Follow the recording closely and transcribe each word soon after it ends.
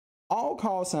All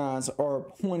call signs are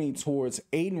pointing towards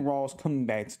Adin Ross coming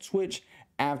back to Twitch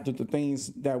after the things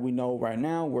that we know right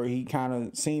now, where he kind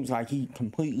of seems like he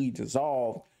completely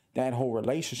dissolved that whole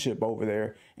relationship over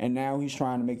there, and now he's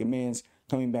trying to make amends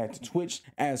coming back to Twitch,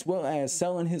 as well as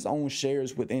selling his own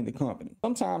shares within the company.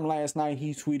 Sometime last night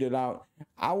he tweeted out,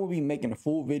 "I will be making a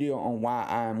full video on why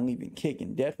I am leaving Kick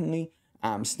indefinitely.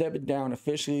 I'm stepping down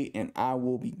officially, and I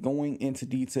will be going into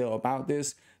detail about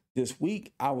this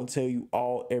week. I will tell you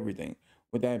everything.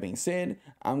 With that being said,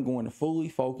 I'm going to fully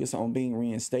focus on being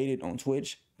reinstated on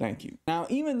Twitch. Thank you." Now,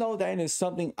 even though that is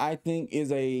something I think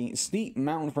is a steep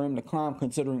mountain for him to climb,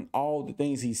 considering all the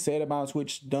things he said about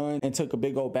Twitch, done, and took a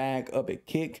big old bag up at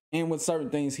Kick, and with certain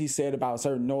things he said about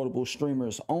certain notable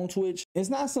streamers on Twitch, it's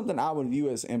not something I would view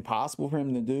as impossible for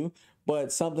him to do,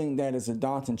 but something that is a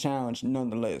daunting challenge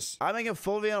nonetheless. I'm making a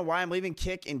full video on why I'm leaving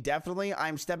Kick indefinitely.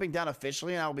 I'm stepping down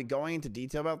officially, and I will be going into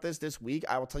detail about this week.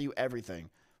 I will tell you everything.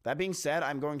 That being said,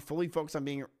 I'm going fully focused on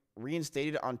being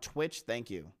reinstated on Twitch. Thank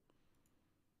you.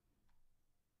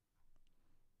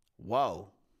 Whoa.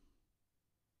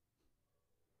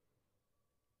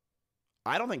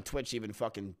 I don't think Twitch even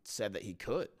fucking said that he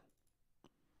could.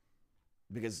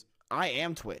 Because I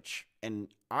am Twitch, and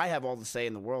I have all the say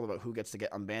in the world about who gets to get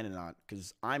unbanned and not,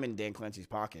 because I'm in Dan Clancy's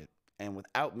pocket, and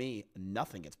without me,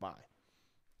 nothing gets by.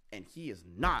 And he is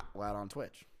not allowed on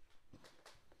Twitch.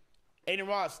 Adin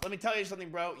Ross, let me tell you something,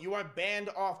 bro. You are banned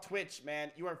off Twitch,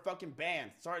 man. You are fucking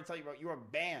banned. Sorry to tell you, bro. You are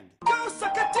banned. Go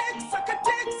suck a dick, suck a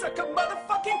dick, suck a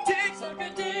motherfucking dick. Suck a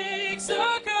dick,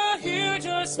 suck a huge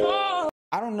or small.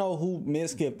 I don't know who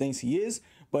Mizkif thinks he is,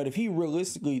 but if he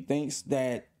realistically thinks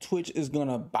that Twitch is going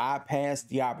to bypass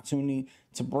the opportunity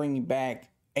to bring back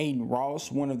Adin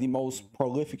Ross, one of the most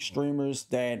prolific streamers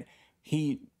that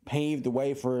he paved the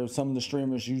way for some of the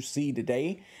streamers you see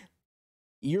today,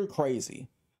 you're crazy.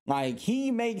 Like,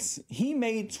 he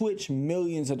made Twitch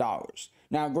millions of dollars.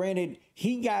 Now, granted,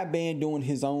 he got banned doing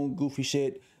his own goofy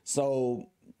shit, so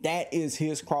that is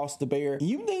his cross to bear.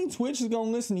 You think Twitch is going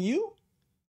to listen to you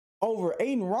over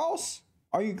Adin Ross?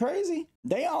 Are you crazy?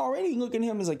 They already look at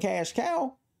him as a cash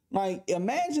cow. Like,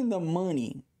 imagine the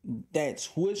money that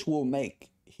Twitch will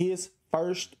make his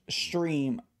first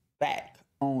stream back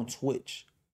on Twitch.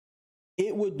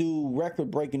 It would do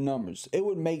record-breaking numbers. It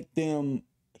would make them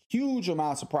huge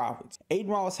amounts of profits. Adin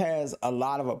Ross has a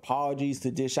lot of apologies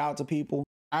to dish out to people.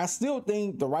 I still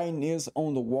think the writing is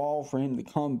on the wall for him to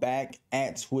come back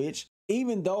at Twitch,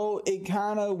 even though it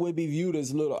kind of would be viewed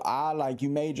as a little odd, like you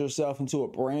made yourself into a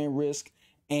brand risk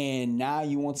and now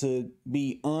you want to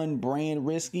be unbrand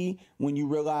risky when you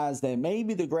realize that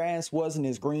maybe the grass wasn't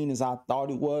as green as I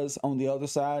thought it was on the other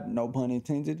side, no pun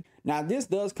intended. Now, this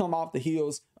does come off the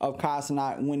heels of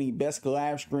Casanat winning Best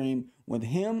Collab Stream with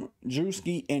him,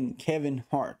 Drewski, and Kevin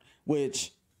Hart,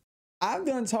 which I've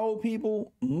done told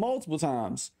people multiple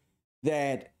times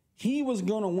that he was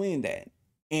going to win that.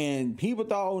 And people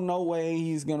thought, oh, no way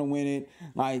he's going to win it.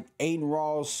 Like, Adin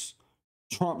Ross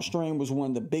Trump stream was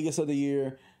one of the biggest of the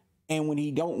year, and when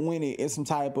he don't win it, it's some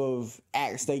type of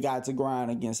axe they got to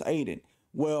grind against Adin.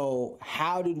 Well,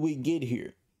 how did we get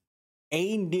here?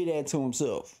 Adin did that to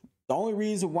himself. The only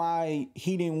reason why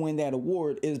he didn't win that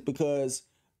award is because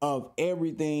of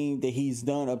everything that he's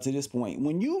done up to this point.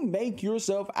 When you make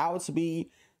yourself out to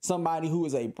be somebody who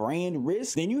is a brand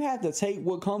risk, then you have to take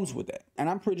what comes with that. And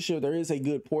I'm pretty sure there is a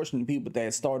good portion of people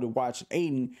that started watching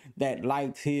Adin that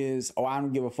liked his, oh, I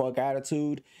don't give a fuck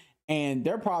attitude. And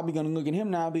they're probably going to look at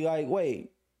him now and be like,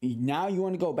 wait, now you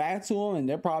want to go back to him? And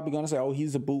they're probably going to say, oh,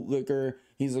 he's a bootlicker,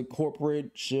 he's a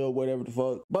corporate shill, whatever the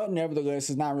fuck. But nevertheless,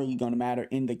 it's not really going to matter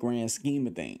in the grand scheme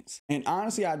of things. And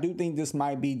honestly, I do think this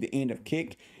might be the end of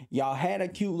Kick. Y'all had a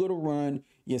cute little run.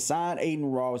 You signed Adin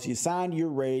Ross, you signed Your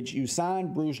Rage, you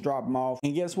signed Bruce, drop him off.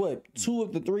 And guess what? 2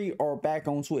 of the 3 are back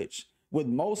on Twitch, with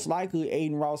most likely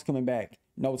Adin Ross coming back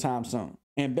no time soon.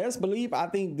 And best believe, I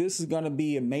think this is going to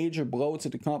be a major blow to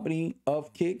the company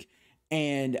of Kick.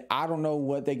 And I don't know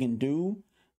what they can do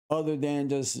other than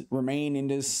just remain in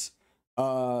this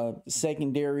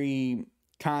secondary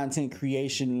content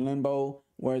creation limbo,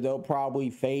 where they'll probably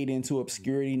fade into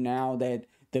obscurity now that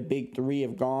the big 3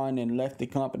 have gone and left the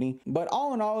company. But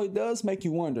all in all, it does make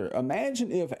you wonder.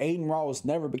 Imagine if Adin Ross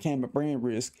never became a brand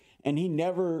risk and he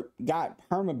never got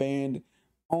permabanned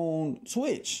on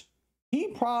Twitch. He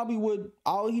probably would,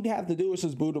 all he'd have to do is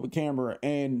just boot up a camera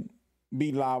and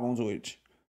be live on Twitch,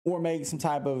 or make some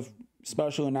type of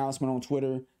special announcement on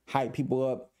Twitter, hype people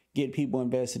up, get people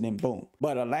invested, and boom.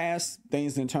 But alas,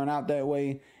 things didn't turn out that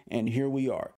way, and here we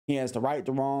are. He has to right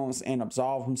the wrongs and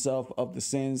absolve himself of the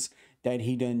sins that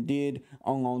he done did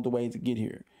along the way to get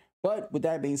here. But with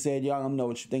that being said, y'all let me know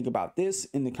what you think about this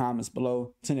in the comments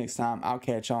below. Till next time, I'll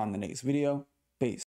catch y'all in the next video. Peace.